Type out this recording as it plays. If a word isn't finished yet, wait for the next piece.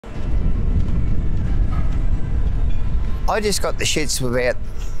I just got the shits about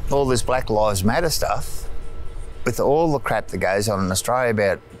all this Black Lives Matter stuff, with all the crap that goes on in Australia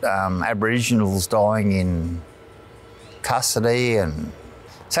about Aboriginals dying in custody. And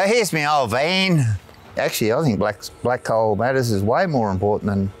so here's my old van. Actually, I think black coal matters is way more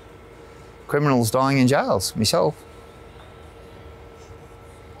important than criminals dying in jails, myself.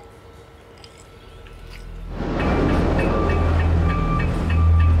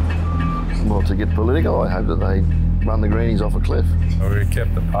 Well, to get political, I hope that they run the greenies off a cliff. We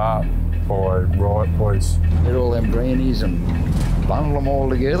kept apart by right boys. Get all them greenies and bundle them all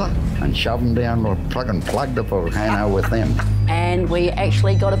together and shove them down the fucking plug the volcano with them. And we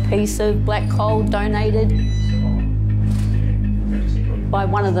actually got a piece of black coal donated by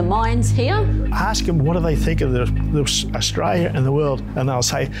one of the mines here. Ask them what do they think of Australia and the world, and they'll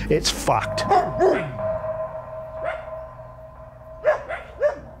say, it's fucked.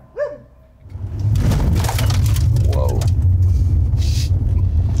 Whoa.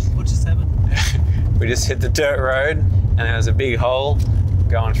 What just happened? We just hit the dirt road and there was a big hole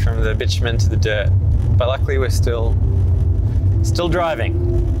going from the bitumen to the dirt. But luckily we're still driving.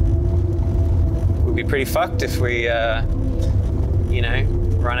 We'd be pretty fucked if we, you know,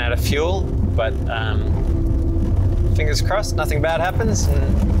 run out of fuel, but fingers crossed nothing bad happens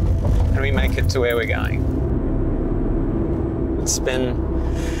and we make it to where we're going. It's been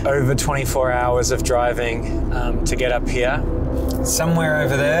over 24 hours of driving to get up here. Somewhere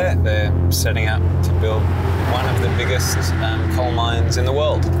over there, they're setting up to build one of the biggest coal mines in the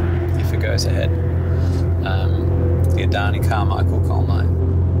world, if it goes ahead. The Adani Carmichael coal mine.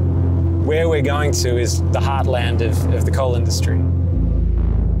 Where we're going to is the heartland of the coal industry.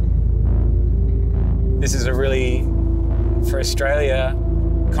 This is a really, for Australia,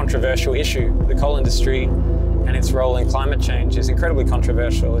 controversial issue. The coal industry and its role in climate change is incredibly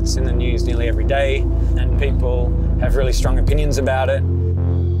controversial. It's in the news nearly every day and people have really strong opinions about it.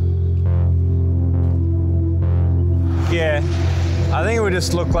 Yeah, I think it would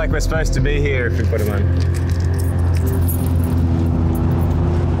just look like we're supposed to be here if we put them on.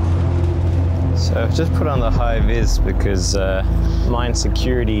 So I've just put on the high vis because mine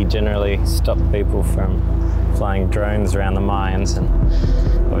security generally stop people from flying drones around the mines, and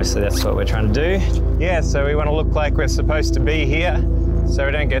obviously that's what we're trying to do. Yeah, so we want to look like we're supposed to be here so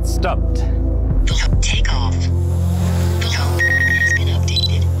we don't get stopped. Take off. The home has been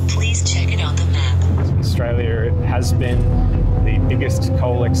updated. Please check it on the map. Australia has been the biggest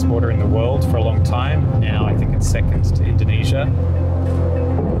coal exporter in the world for a long time. Now I think it's second to Indonesia.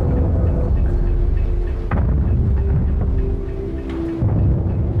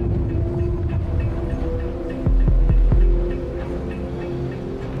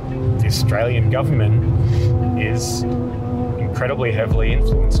 The Australian government is incredibly heavily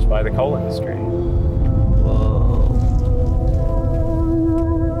influenced by the coal industry.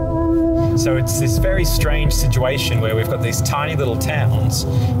 So it's this very strange situation where we've got these tiny little towns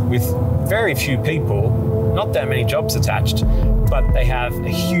with very few people, not that many jobs attached, but they have a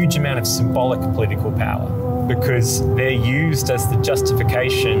huge amount of symbolic political power because they're used as the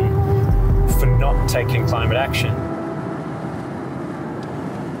justification for not taking climate action.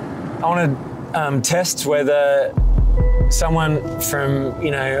 I want to test whether someone from,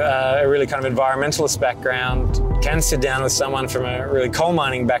 you know, a really kind of environmentalist background can sit down with someone from a really coal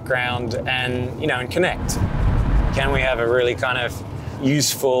mining background and, you know, and connect. Can we have a really kind of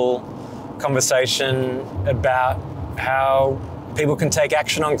useful conversation about how people can take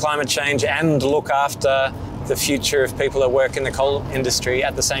action on climate change and look after the future of people that work in the coal industry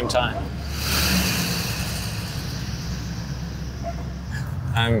at the same time?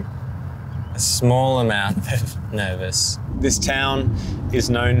 I'm a small amount of nervous. This town is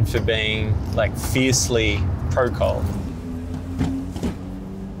known for being like fiercely pro-coal.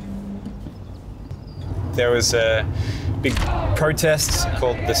 There was a big protest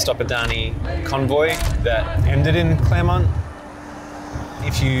called the Stop Adani Convoy that ended in Claremont.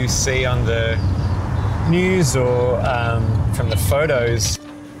 If you see on the news or from the photos,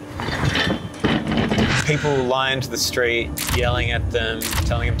 people lined the street, yelling at them,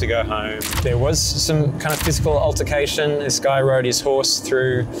 telling them to go home. There was some kind of physical altercation. This guy rode his horse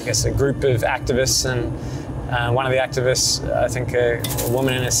through, I guess, a group of activists, and one of the activists, I think a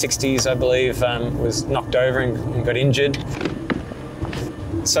woman in her 60s, I believe, was knocked over and got injured.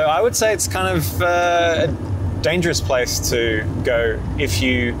 So I would say it's kind of a dangerous place to go if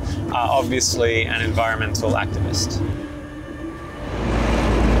you are obviously an environmental activist.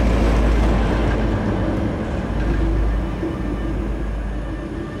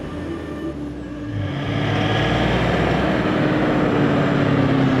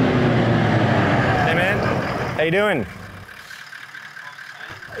 How you doing?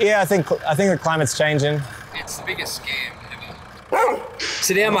 Yeah, I think the climate's changing. It's the biggest scam ever.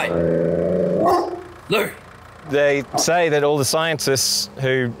 Sit down, mate. Lou. They say that all the scientists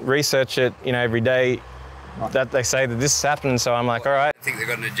who research it, every day, that they say that this is happening. So I'm like, all right. I think they've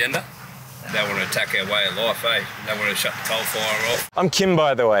got an agenda. They want to attack our way of life, eh? They want to shut the coal fire off. I'm Kim,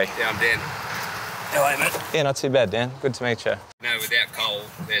 by the way. Yeah, I'm Dan. How are you, mate? Yeah, not too bad, Dan. Good to meet you. No, without coal,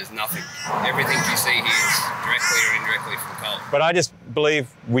 there's nothing. Everything you see here is directly or indirectly from coal. But I just believe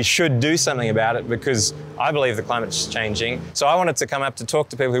we should do something about it because I believe the climate's changing. So I wanted to come up to talk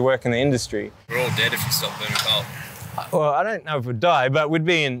to people who work in the industry. We're all dead if you stop burning coal. Well, I don't know if we'd die, but we'd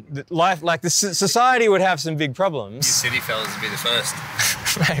be in life, like the society would have some big problems. You city fellas would be the first.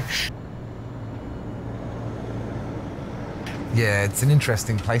 Yeah, it's an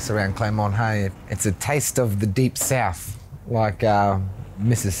interesting place around Claremont, hey? It's a taste of the deep south, like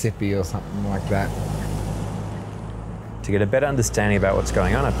Mississippi or something like that. To get a better understanding about what's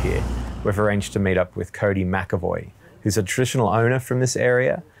going on up here, we've arranged to meet up with Cody McAvoy, who's a traditional owner from this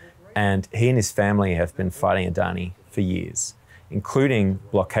area, and he and his family have been fighting Adani for years, including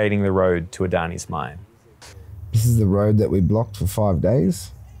blockading the road to Adani's mine. This is the road that we blocked for 5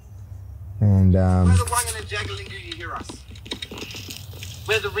 days, and you hear us.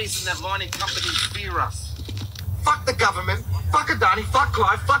 We're the reason that mining companies fear us. Fuck the government, fuck Adani, fuck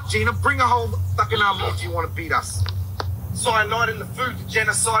Clive, fuck Gina, bring a whole fucking army if you want to beat us. Cyanide in the food, the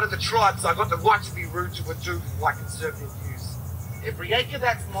genocide of the tribes. I got the right to be rude to a dude like conservative views. Every acre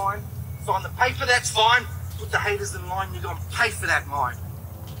that's mine, sign the paper that's fine, put the haters in line, you're gonna pay for that mine.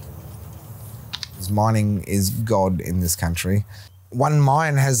 Mining is God in this country. One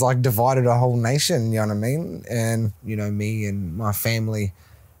mine has like divided a whole nation, you know what I mean? And, me and my family,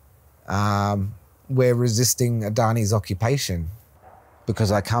 we're resisting Adani's occupation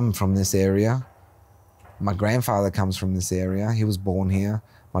because I come from this area. My grandfather comes from this area. He was born here.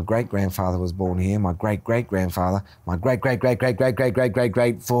 My great-grandfather was born here. My great-great-grandfather, my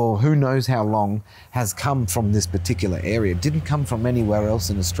great-great-great-great-great-great-great-great for who knows how long has come from this particular area. Didn't come from anywhere else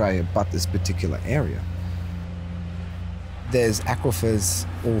in Australia but this particular area. There's aquifers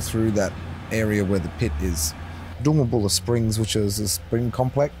all through that area where the pit is. Doomabulla Springs, which is a spring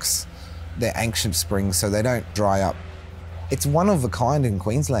complex, they're ancient springs, so they don't dry up. It's one of a kind in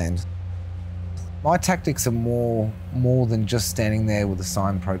Queensland. My tactics are more than just standing there with a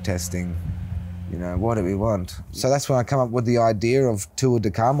sign protesting, what do we want? So that's when I come up with the idea of Tour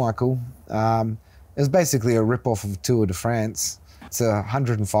de Carmichael. It was basically a rip-off of Tour de France. It's a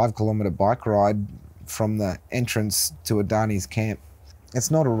 105-kilometre bike ride from the entrance to Adani's camp.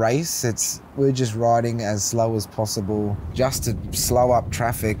 It's not a race, we're just riding as slow as possible just to slow up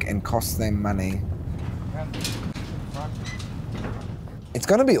traffic and cost them money. It's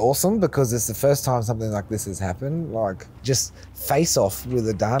gonna be awesome because it's the first time something like this has happened, like just face off with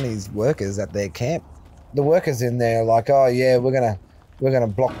Adani's workers at their camp. The workers in there are like, oh yeah, we're gonna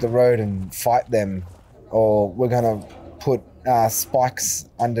block the road and fight them, or we're gonna put spikes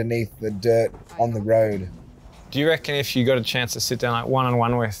underneath the dirt on the road. Do you reckon if you got a chance to sit down like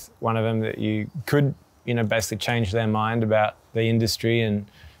one-on-one with one of them that you could, basically change their mind about the industry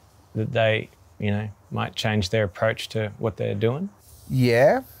and that they, might change their approach to what they're doing?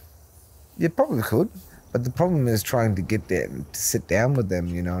 Yeah, you probably could. But the problem is trying to get there and to sit down with them,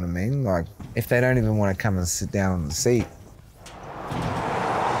 you know what I mean? Like, if they don't even want to come and sit down on the seat.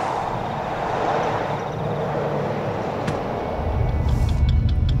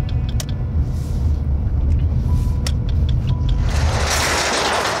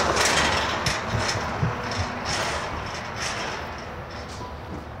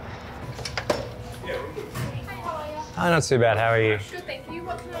 Oh, not too bad. How are you? Good, thank you.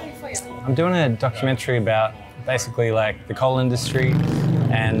 What can I do for you? I'm doing a documentary about basically like the coal industry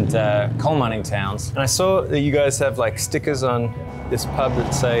and coal mining towns. And I saw that you guys have like stickers on this pub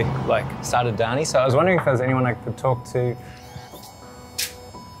that say like Start Adani. So I was wondering if there was anyone I could talk to.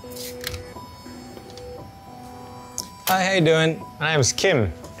 Hi, how you doing? My name is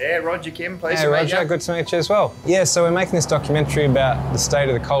Kim. Yeah, Roger, Kim, pleased Hey, to meet Roger, you. good to meet you as well. Yeah, so we're making this documentary about the state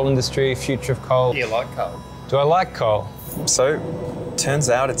of the coal industry, future of coal. Do you like coal? Do I like coal? So, turns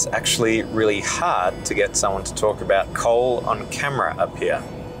out it's actually really hard to get someone to talk about coal on camera up here.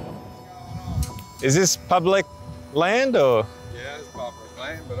 Is this public land or? Yeah, it's public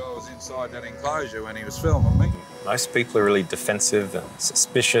land, but I was inside that enclosure when he was filming me. Most people are really defensive and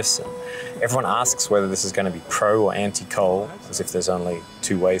suspicious, and everyone asks whether this is going to be pro or anti-coal, as if there's only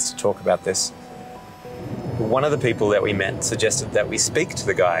two ways to talk about this. But one of the people that we met suggested that we speak to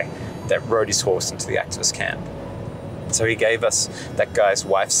the guy that rode his horse into the activist camp. So he gave us that guy's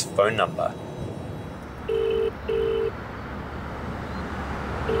wife's phone number.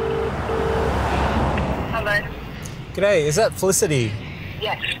 Hello. G'day, is that Felicity?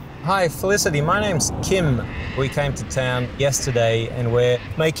 Yes. Hi, Felicity. My name's Kim. We came to town yesterday and we're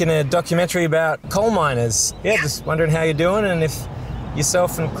making a documentary about coal miners. Yeah, just wondering how you're doing and if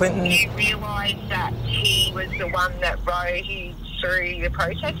yourself and Clinton... Do you realise that he was the one that rode through the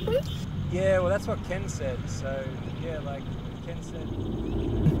protesters? Yeah, well, that's what Ken said. So, yeah, like Ken said...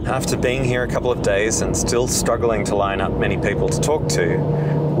 After being here a couple of days and still struggling to line up many people to talk to,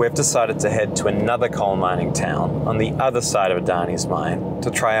 we've decided to head to another coal mining town on the other side of Adani's mine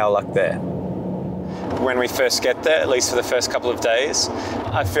to try our luck there. When we first get there, at least for the first couple of days,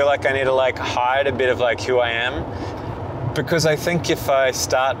 I feel like I need to hide a bit of who I am, because I think if I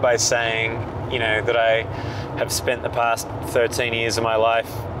start by saying, that I have spent the past 13 years of my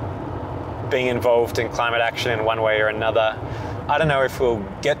life being involved in climate action in one way or another, I don't know if we'll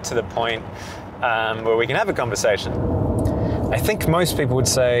get to the point where we can have a conversation. I think most people would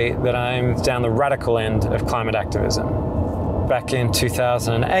say that I'm down the radical end of climate activism. Back in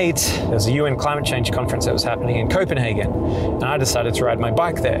 2008, there was a UN climate change conference that was happening in Copenhagen, and I decided to ride my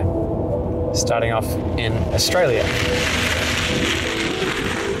bike there, starting off in Australia.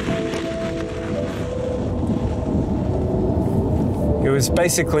 It was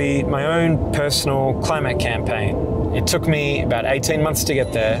basically my own personal climate campaign. It took me about 18 months to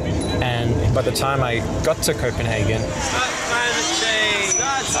get there, and by the time I got to Copenhagen,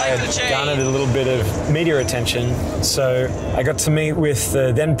 I had garnered a little bit of media attention. So I got to meet with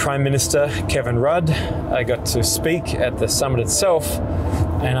the then Prime Minister, Kevin Rudd. I got to speak at the summit itself,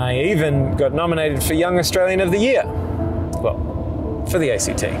 and I even got nominated for Young Australian of the Year. Well, for the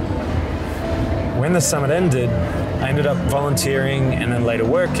ACT. When the summit ended, I ended up volunteering and then later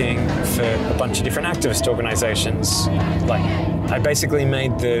working for a bunch of different activist organisations. I basically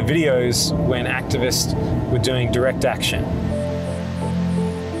made the videos when activists were doing direct action.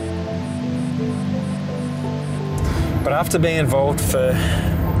 But after being involved for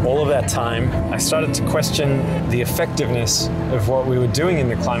all of that time, I started to question the effectiveness of what we were doing in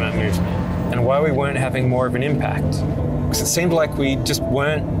the climate movement and why we weren't having more of an impact. Because it seemed like we just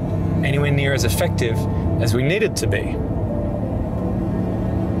weren't anywhere near as effective as we needed to be.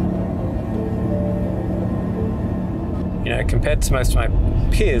 Compared to most of my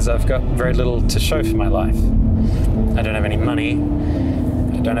peers, I've got very little to show for my life. I don't have any money,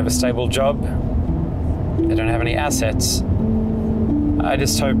 I don't have a stable job, I don't have any assets. I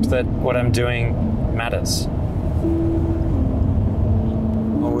just hope that what I'm doing matters.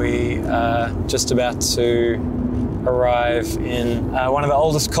 We are just about to arrive in one of the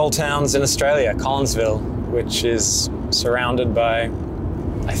oldest coal towns in Australia, Collinsville, which is surrounded by,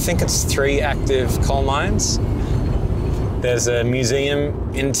 I think it's 3 active coal mines. There's a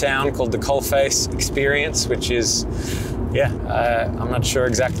museum in town called the Coalface Experience, which is, I'm not sure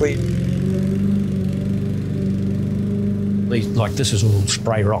exactly. This is all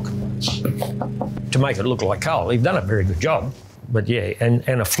spray rock to make it look like coal. They've done a very good job, but and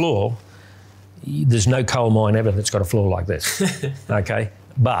a floor. There's no coal mine ever that's got a floor like this, okay?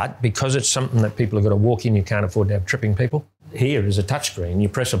 But because it's something that people have got to walk in, you can't afford to have tripping people. Here is a touchscreen. You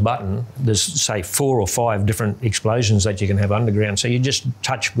press a button. There's, say, 4 or 5 different explosions that you can have underground. So you just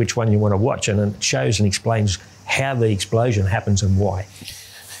touch which one you want to watch, and it shows and explains how the explosion happens and why.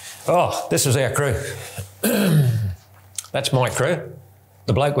 Oh, this is our crew. That's my crew.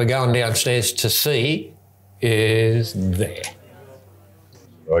 The bloke we're going downstairs to see is there.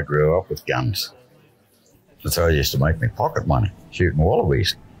 I grew up with guns. That's how I used to make my pocket money, shooting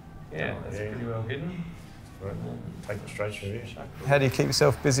wallabies. Yeah, that's pretty well hidden. Take it straight through here. How do you keep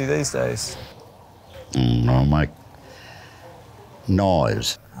yourself busy these days? I make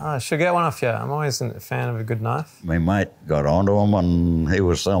knives. I should get one off you. I'm always a fan of a good knife. My mate got onto them and he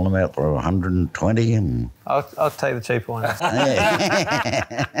was selling them out for 120 and... I'll take the cheaper one.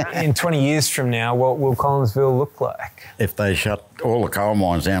 In 20 years from now, what will Collinsville look like? If they shut all the coal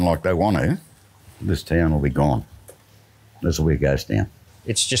mines down like they want to, this town will be gone. This will be a ghost town.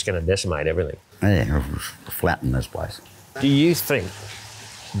 It's just going to decimate everything. Yeah, it'll flatten this place. Do you think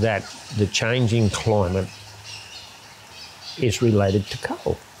that the changing climate is related to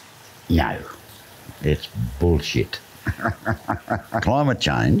coal? No, it's bullshit. Climate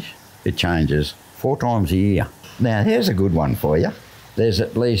change, it changes 4 times a year. Now, here's a good one for you. There's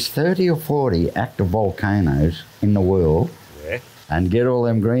at least 30 or 40 active volcanoes in the world. Yeah. And get all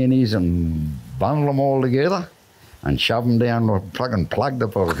them greenies and bundle them all together and shove them down or plug the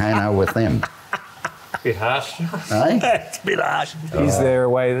volcano with them. Bit harsh. Eh? It's a bit harsh. Is there a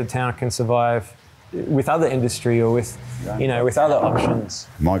way the town can survive with other industry or with, with other options?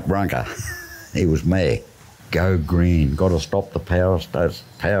 Mike Brunker, he was mayor. go green, got to stop the power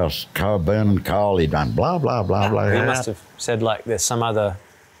burning coal, he done blah, blah, blah, blah. He must have said, like, there's some other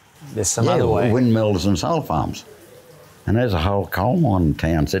way. Windmills and solar farms. And there's a whole coal mine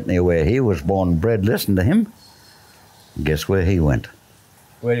town sitting there where he was born and bred. Listen to him. Guess where he went?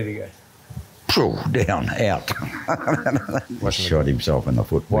 Where did he go? Down, out. Shot himself in the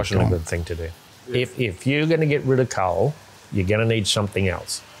foot. Wasn't a good thing to do. If you're going to get rid of coal, you're going to need something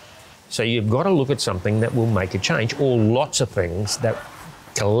else. So you've got to look at something that will make a change, or lots of things that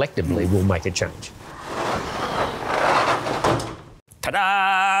collectively will make a change.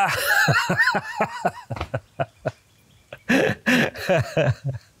 Ta-da!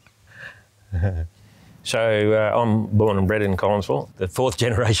 So I'm born and bred in Collinsville, the 4th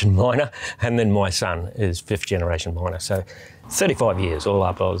generation miner, and then my son is 5th generation miner. So 35 years all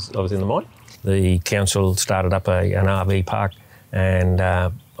up I was in the mine. The council started up an RV park, and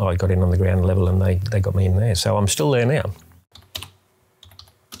I got in on the ground level and they got me in there. So I'm still there now.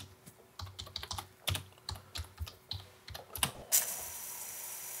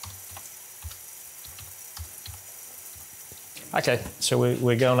 Okay, so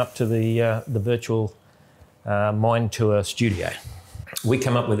we're going up to the virtual mine tour studio. We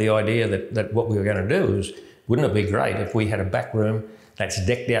come up with the idea that what we were going to do is, wouldn't it be great if we had a back room that's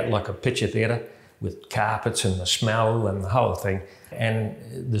decked out like a picture theatre with carpets and the smell and the whole thing. And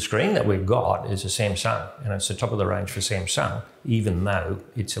the screen that we've got is a Samsung, and it's the top of the range for Samsung, even though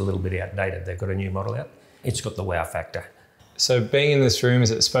it's a little bit outdated. They've got a new model out. It's got the wow factor. So being in this room, is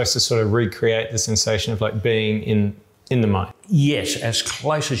it supposed to sort of recreate the sensation of like being in the mine? Yes, as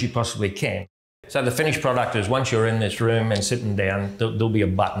close as you possibly can. So the finished product is, once you're in this room and sitting down, there'll be a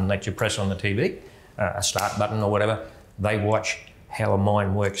button that you press on the TV, a start button or whatever. They watch how a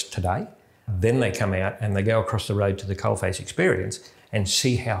mine works today. Then they come out and they go across the road to the coalface experience and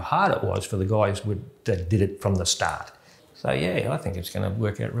see how hard it was for the guys that did it from the start. So yeah, I think it's going to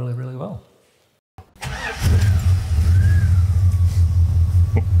work out really, really well.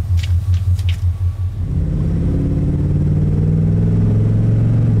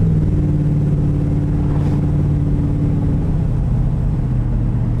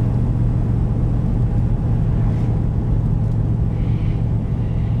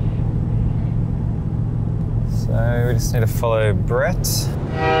 We just need to follow Brett.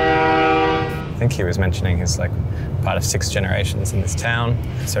 I think he was mentioning he's like part of 6 generations in this town,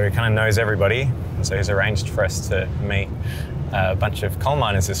 so he kind of knows everybody. And so he's arranged for us to meet a bunch of coal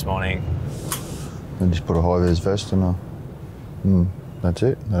miners this morning. They just put a high-vis vest on that's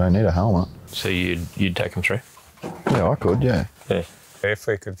it. They don't need a helmet. So you'd take them through? Yeah, I could, yeah. If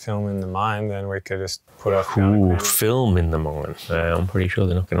we could film in the mine, then we could just put off. Ooh, film in the mine. I'm pretty sure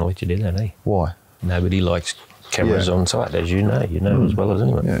they're not going to let you do that, eh? Why? Nobody likes cameras on site, as you know as well as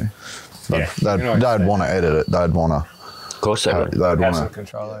anyone. Yeah. They'd want to edit it. They'd want to. Of course they would. They'd want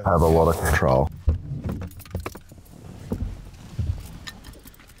to have a lot of control.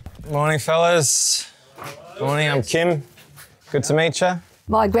 Morning, fellas. Morning, I'm Kim. Good to meet you.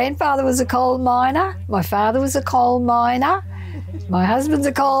 My grandfather was a coal miner. My father was a coal miner. My husband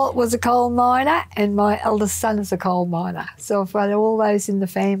was a coal miner, and my eldest son is a coal miner. So I've got all those in the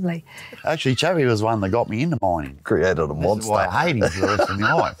family. Actually, Chavi was one that got me into mining. Created a monster. That's why I hate him for the rest of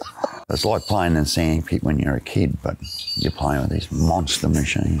my life. It's like playing in sandpit when you're a kid, but you're playing with these monster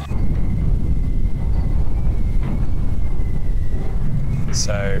machines.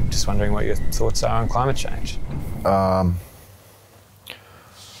 So, just wondering what your thoughts are on climate change.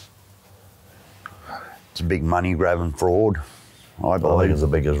 It's a big money-grabbing fraud. I think it's the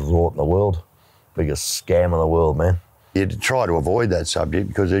biggest rot in the world, biggest scam in the world, man. You try to avoid that subject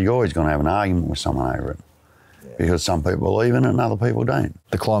because you're always going to have an argument with someone over it. Yeah. Because some people believe in it and other people don't.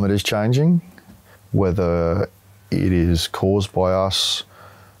 The climate is changing, whether it is caused by us,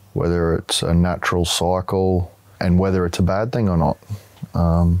 whether it's a natural cycle, and whether it's a bad thing or not.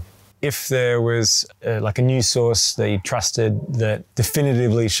 If there was like a news source that you trusted that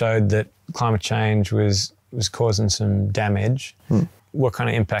definitively showed that climate change was causing some damage, what kind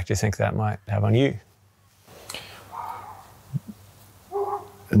of impact do you think that might have on you?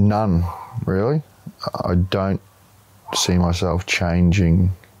 None, really. I don't see myself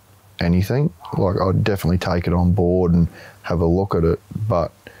changing anything. Like, I'd definitely take it on board and have a look at it,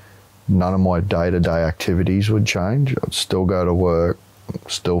 but none of my day-to-day activities would change. I'd still go to work,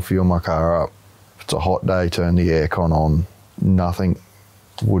 still fuel my car up. If it's a hot day, turn the aircon on. Nothing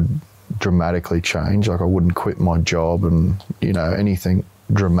would dramatically change. Like, I wouldn't quit my job and, anything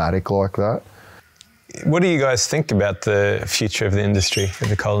dramatic like that. What do you guys think about the future of the industry, of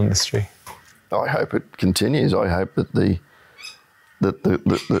the coal industry? I hope it continues. I hope that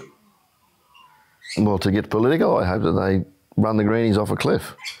Well, to get political, I hope that they run the greenies off a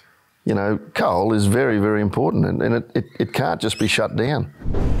cliff. You know, coal is very, very important, and it can't just be shut down.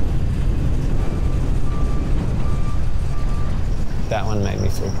 That one made me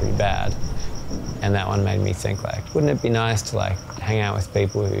feel pretty bad. And that one made me think, like, wouldn't it be nice to, like, hang out with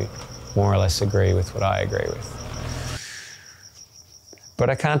people who more or less agree with what I agree with? But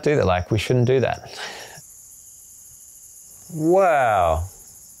I can't do that. Like, we shouldn't do that. Wow.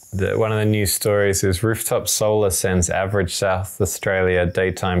 One of the news stories is rooftop solar sends average South Australia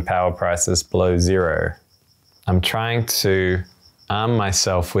daytime power prices below zero. I'm trying to arm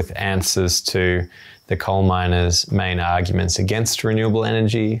myself with answers to the coal miners' main arguments against renewable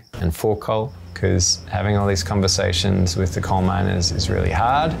energy and for coal, because having all these conversations with the coal miners is really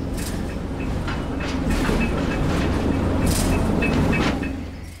hard.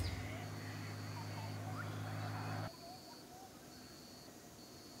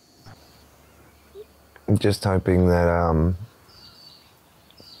 I'm just hoping that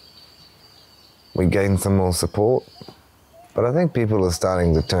we gain some more support, but I think people are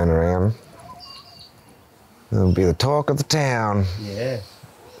starting to turn around. It'll be the talk of the town. Yeah.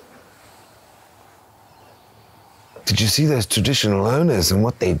 Did you see those traditional owners and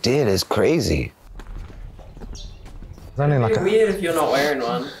what they did? Is crazy. It's only like It'd be weird if you're not wearing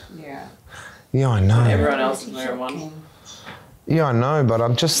one. Yeah. Yeah, I know. Everyone else is wearing one. Yeah, I know, but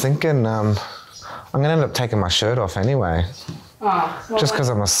I'm just thinking I'm gonna end up taking my shirt off anyway. Oh, Just because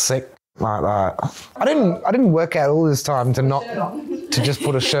I'm a sick like that. I didn't work out all this time to just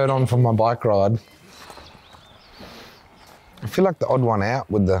put a shirt on for my bike ride. I feel like the odd one out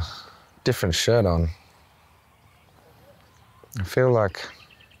with the different shirt on. I feel like,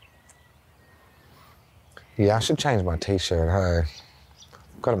 yeah, I should change my t-shirt, hey.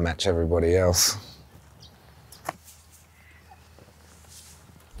 I've got to match everybody else.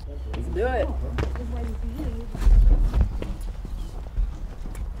 Let's do it.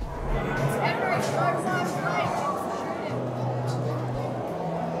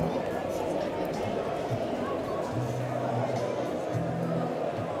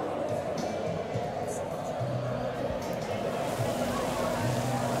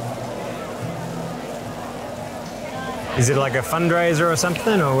 Is it like a fundraiser or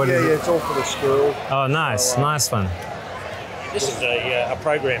something, or what? Yeah, it's all for the school. Oh, nice, nice one. This is a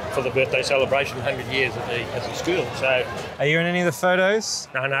program for the birthday celebration, 100 years at the school. So, are you in any of the photos?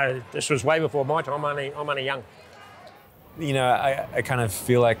 No, this was way before my time. I'm only young. You know, I kind of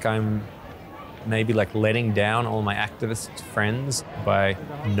feel like I'm maybe like letting down all my activist friends by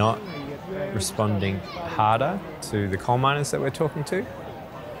not responding harder to the coal miners that we're talking to.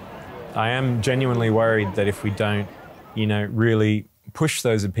 I am genuinely worried that if we don't, you know, really push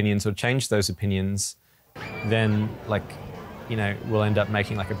those opinions or change those opinions, then, like, you know, we'll end up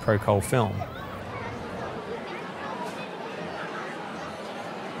making like a pro-coal film.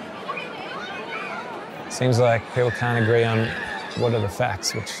 Seems like people can't agree on what are the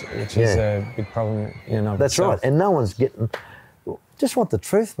facts, which is a big problem in and of That's itself. right, and no one's getting... Just want the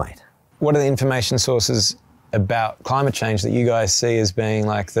truth, mate. What are the information sources about climate change that you guys see as being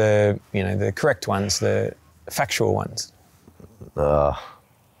like the, you know, the correct ones, the factual ones? You'll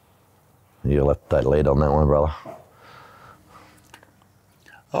have to take lead on that one, brother.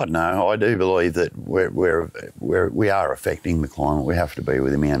 Oh no, I do believe that we are affecting the climate. We have to be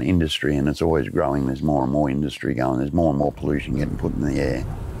with the amount of industry, and it's always growing. There's more and more industry going. There's more and more pollution getting put in the air.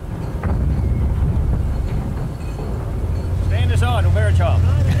 Stand aside, or bear a child.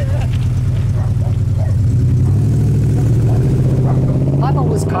 I'm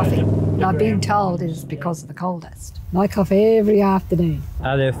always coughing, and I've been told it's because of the coal dust. I cough every afternoon.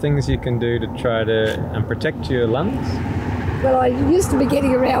 Are there things you can do to try to protect your lungs? Well, I used to be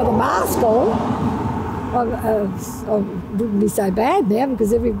getting around with a mask on. I wouldn't be so bad now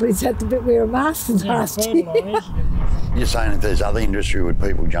because everybody's had to wear a mask since last year. You're saying if there's other industry, would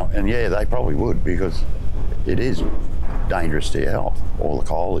people jump? And yeah, they probably would, because it is dangerous to your health, all the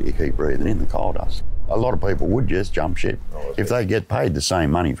coal that you keep breathing in, the coal dust. A lot of people would just jump ship. If they get paid the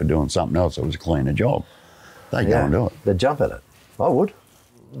same money for doing something else that was a cleaner job, they go and do it. They'd jump at it. I would.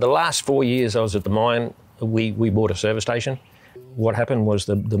 The last 4 years I was at the mine, we bought a service station. What happened was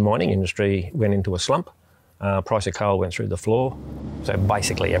the mining industry went into a slump. Price of coal went through the floor. So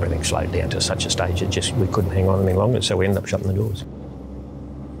basically everything slowed down to such a stage that we couldn't hang on any longer, so we ended up shutting the doors.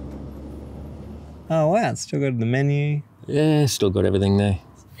 Oh wow, it's still got the menu. Yeah, still got everything there.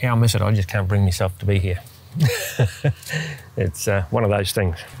 Yeah, I miss it. I just can't bring myself to be here. It's one of those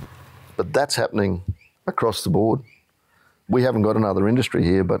things. But that's happening across the board. We haven't got another industry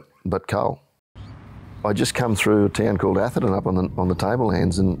here but coal. I just come through a town called Atherton up on the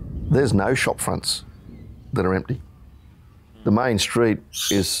tablelands, and There's no shop fronts that are empty. The main street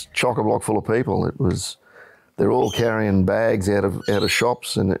is chock-a-block full of people. They're all carrying bags out of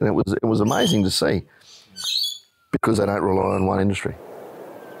shops, and it was amazing to see because they don't rely on one industry.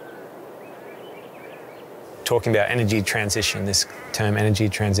 Talking about energy transition, this term energy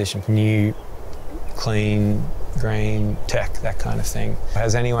transition, new, clean, green, tech, that kind of thing.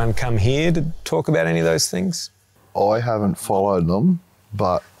 Has anyone come here to talk about any of those things? I haven't followed them,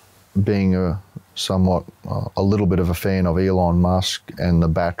 but being a little bit of a fan of Elon Musk and the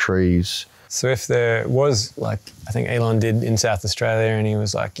batteries. So if there was, like I think Elon did in South Australia, and he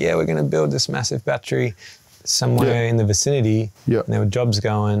was like, yeah, we're going to build this massive battery somewhere in the vicinity, and there were jobs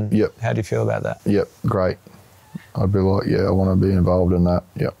going, how do you feel about that? Yep, great. I'd be like, yeah, I want to be involved in that.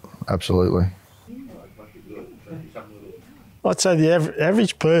 Yep, absolutely. I'd say the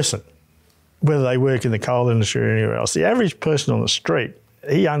average person, whether they work in the coal industry or anywhere else, the average person on the street,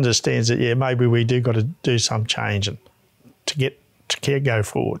 he understands that, yeah, maybe we do got to do some change to go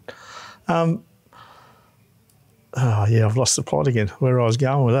forward. Oh, yeah, I've lost the plot again, where I was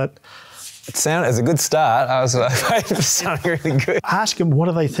going with that. It sounded as a good start. I was waiting for something really good. Ask them what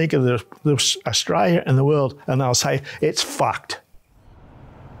do they think of the Australia and the world, and they'll say, it's fucked.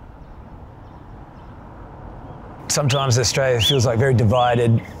 Sometimes Australia feels like very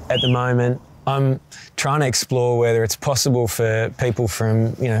divided at the moment. I'm trying to explore whether it's possible for people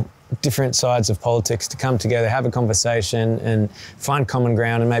from, different sides of politics to come together, have a conversation and find common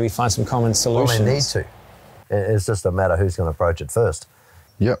ground and maybe find some common solutions. Well, they need to. It's just a matter who's going to approach it first.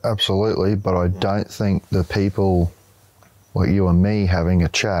 Yeah, absolutely. But I don't think the people like you and me having a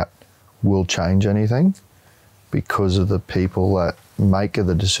chat will change anything because of the people that make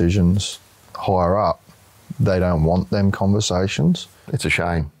the decisions higher up. They don't want them conversations. It's a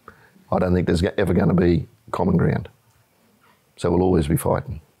shame. I don't think there's ever going to be common ground. So we'll always be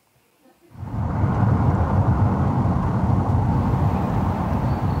fighting.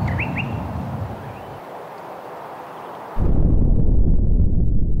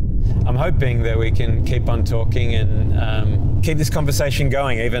 I'm hoping that we can keep on talking and keep this conversation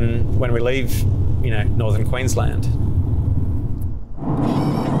going even when we leave, northern Queensland.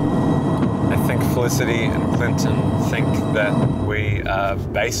 I think Felicity and Clinton think that we are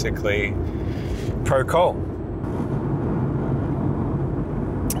basically pro-coal.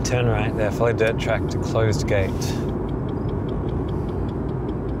 Turn right there, follow dirt track to closed gate.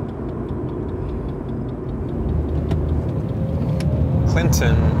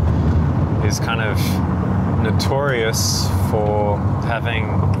 Clinton is kind of notorious for having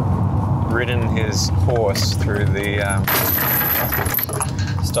ridden his horse through the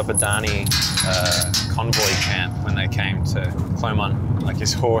Stop Adani convoy camp when they came to Clermont. Like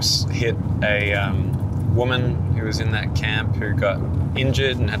his horse hit a woman who was in that camp who got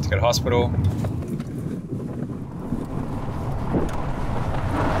injured and had to go to hospital.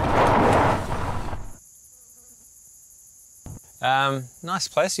 Nice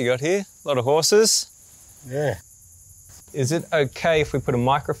place you got here. A lot of horses. Yeah. Is it okay if we put a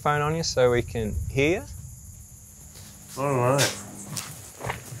microphone on you so we can hear? All right.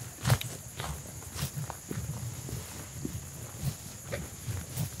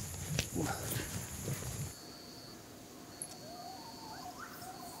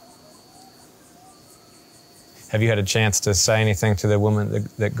 Have you had a chance to say anything to the woman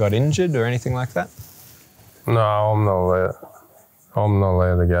that got injured or anything like that? No, I'm not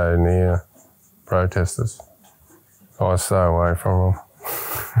allowed to go near protesters. I stay away from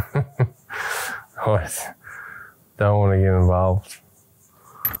them. I don't want to get involved.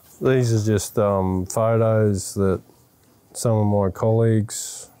 These are just photos that some of my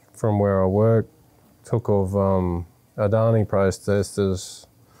colleagues from where I work took of Adani protesters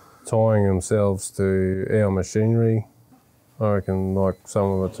tying themselves to our machinery. I reckon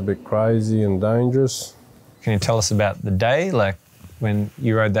some of it's a bit crazy and dangerous. Can you tell us about the day, like when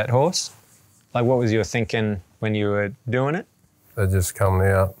you rode that horse? Like what was your thinking when you were doing it? They're just coming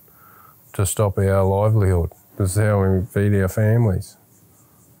out to stop our livelihood. This is how we feed our families.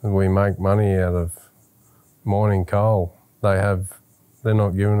 We make money out of mining coal. They're not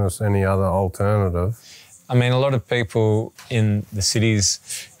giving us any other alternative. I mean, a lot of people in the cities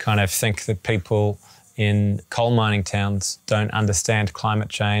kind of think that people in coal mining towns don't understand climate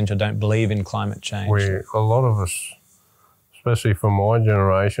change or don't believe in climate change. A lot of us, especially from my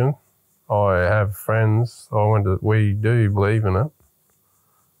generation, I have friends, we do believe in it.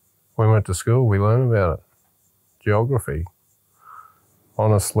 We went to school, we learned about it. Geography.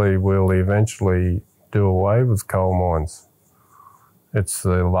 Honestly, we'll eventually do away with coal mines. It's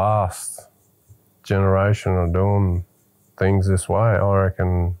the last generation of doing things this way. I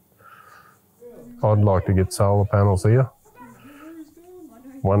reckon I'd like to get solar panels here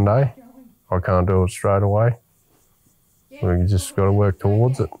one day. I can't do it straight away. We just got to work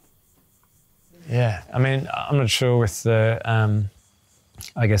towards it. Yeah, I mean, I'm not sure with the,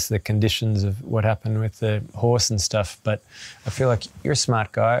 I guess the conditions of what happened with the horse and stuff, but I feel like you're a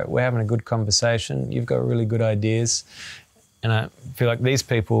smart guy. We're having a good conversation. You've got really good ideas. And I feel like these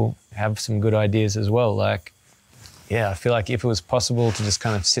people have some good ideas as well. Like, yeah, I feel like if it was possible to just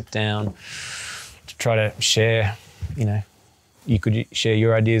kind of sit down to try to share, you know, you could share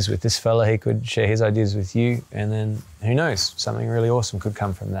your ideas with this fella, he could share his ideas with you, and then who knows, something really awesome could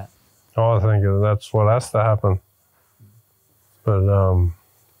come from that. I think that's what has to happen. But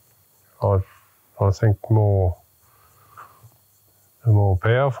I think the more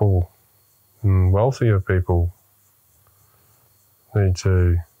powerful and wealthier people need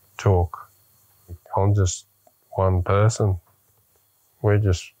to talk. I'm just one person. We're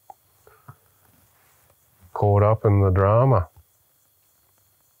just caught up in the drama.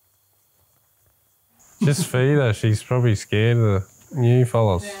 Just feed her. She's probably scared of the new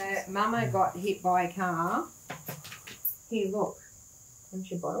fellas. Mama got hit by a car. Here, look.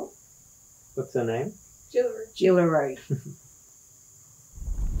 What's your bottle? What's her name? Jewellery.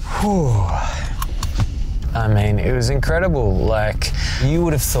 I mean, it was incredible. Like, you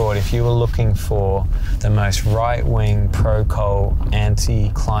would have thought if you were looking for the most right-wing, pro-coal,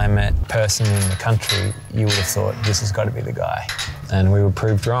 anti-climate person in the country, you would have thought this has got to be the guy. And we were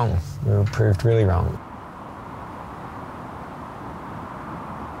proved wrong. We were proved really wrong.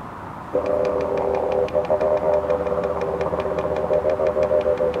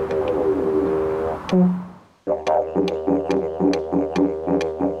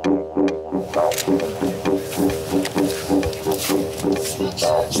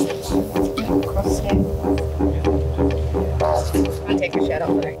 I'll take your shirt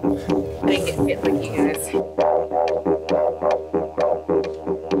off, though. I didn't get fit like you guys.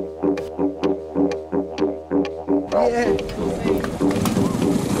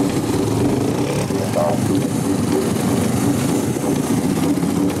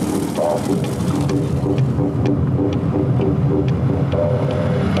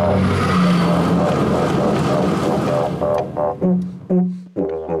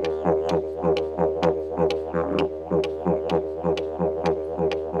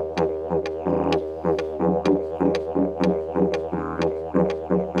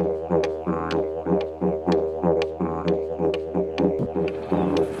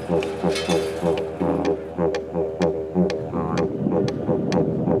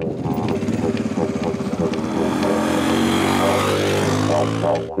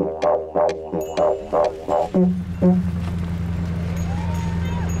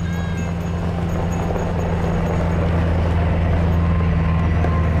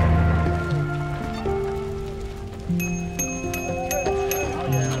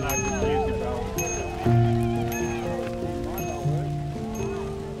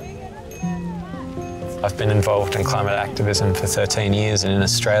 I've been involved in climate activism for 13 years, and in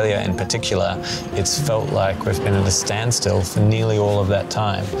Australia in particular, it's felt like we've been at a standstill for nearly all of that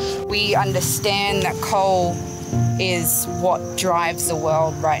time. We understand that coal is what drives the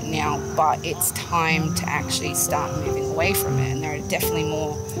world right now, but it's time to actually start moving away from it, and there are definitely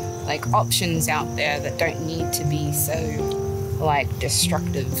more options out there that don't need to be so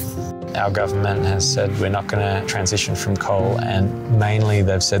destructive. Our government has said we're not going to transition from coal, and mainly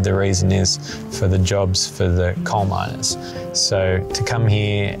they've said the reason is for the jobs for the coal miners. So to come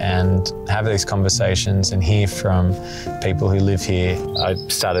here and have these conversations and hear from people who live here, I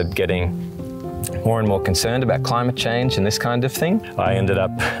started getting more and more concerned about climate change and this kind of thing. I ended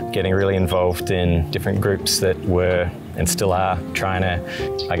up getting really involved in different groups that were and still are trying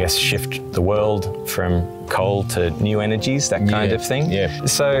to, I guess, shift the world from coal to new energies, that kind of thing. Yeah.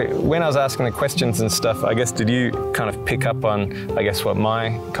 So when I was asking the questions and stuff, I guess, did you kind of pick up on, I guess, what my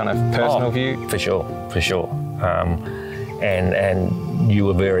kind of personal view? For sure. And you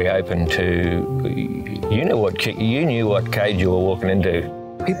were very open to, you knew what cage you were walking into.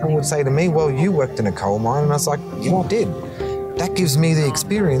 People would say to me, well, you worked in a coal mine, and I was like, yeah, I did. That gives me the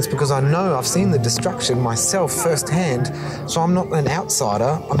experience because I know I've seen the destruction myself firsthand, so I'm not an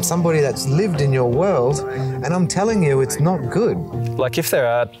outsider. I'm somebody that's lived in your world, and I'm telling you it's not good. Like if there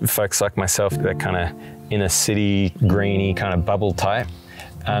are folks like myself that kind of in a city, greeny kind of bubble type,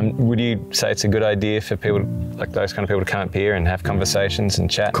 would you say it's a good idea for people, like those kind of people, to come up here and have conversations and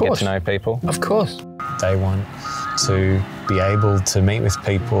chat and get to know people? Of course. They want to be able to meet with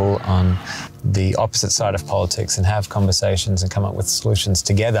people on the opposite side of politics and have conversations and come up with solutions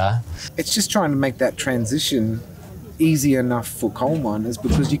together. It's just trying to make that transition easy enough for coal miners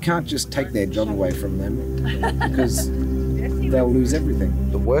because you can't just take their job away from them because they'll lose everything.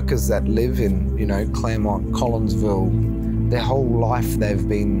 The workers that live in, you know, Claremont, Collinsville, their whole life they've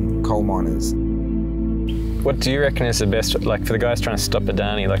been coal miners. What do you reckon is the best, like for the guys trying to stop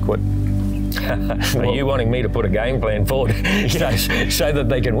Adani, like what? Are you wanting me to put a game plan forward so that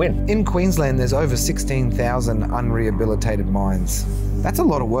they can win? In Queensland, there's over 16,000 unrehabilitated mines. That's a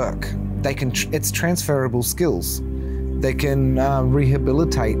lot of work. They can, it's transferable skills. They can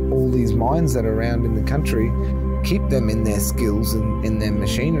rehabilitate all these mines that are around in the country, keep them in their skills and in their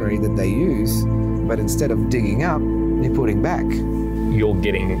machinery that they use, but instead of digging up, you're putting back. You're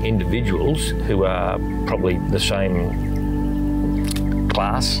getting individuals who are probably the same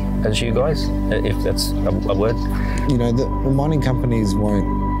class as you guys, if that's a word. You know, the mining companies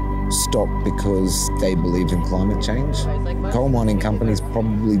won't stop because they believe in climate change. Coal mining companies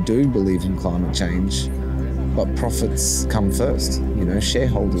probably do believe in climate change, but profits come first, you know,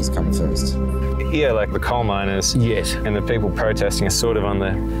 shareholders come first. Yeah, like the coal miners. Yes. And the people protesting are sort of on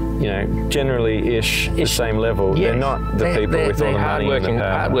the, you know, generally-ish the same level. Yes. They're not the people with all the money and the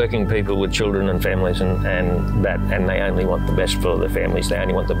power. Hard-working people with children and families and they only want the best for their families. They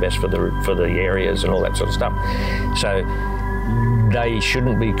only want the best for the areas and all that sort of stuff. So they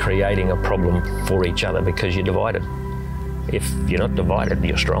shouldn't be creating a problem for each other because you're divided. If you're not divided,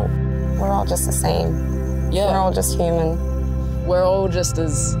 you're strong. We're all just the same. Yeah. We're all just human. We're all just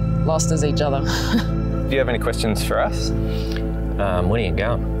as lost as each other. Do you have any questions for us? When are you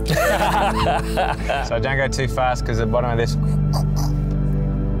going? So don't go too fast because the bottom of this.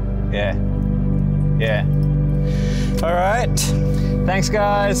 Yeah. Yeah. All right. Thanks,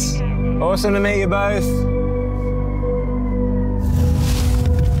 guys. Awesome to meet you both.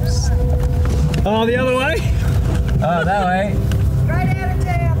 Oh, the other way? Oh, that way. Straight out of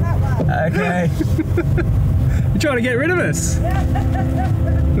town, that way. Okay. You're trying to get rid of us?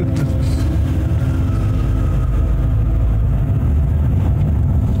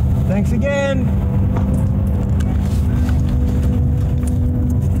 Thanks again.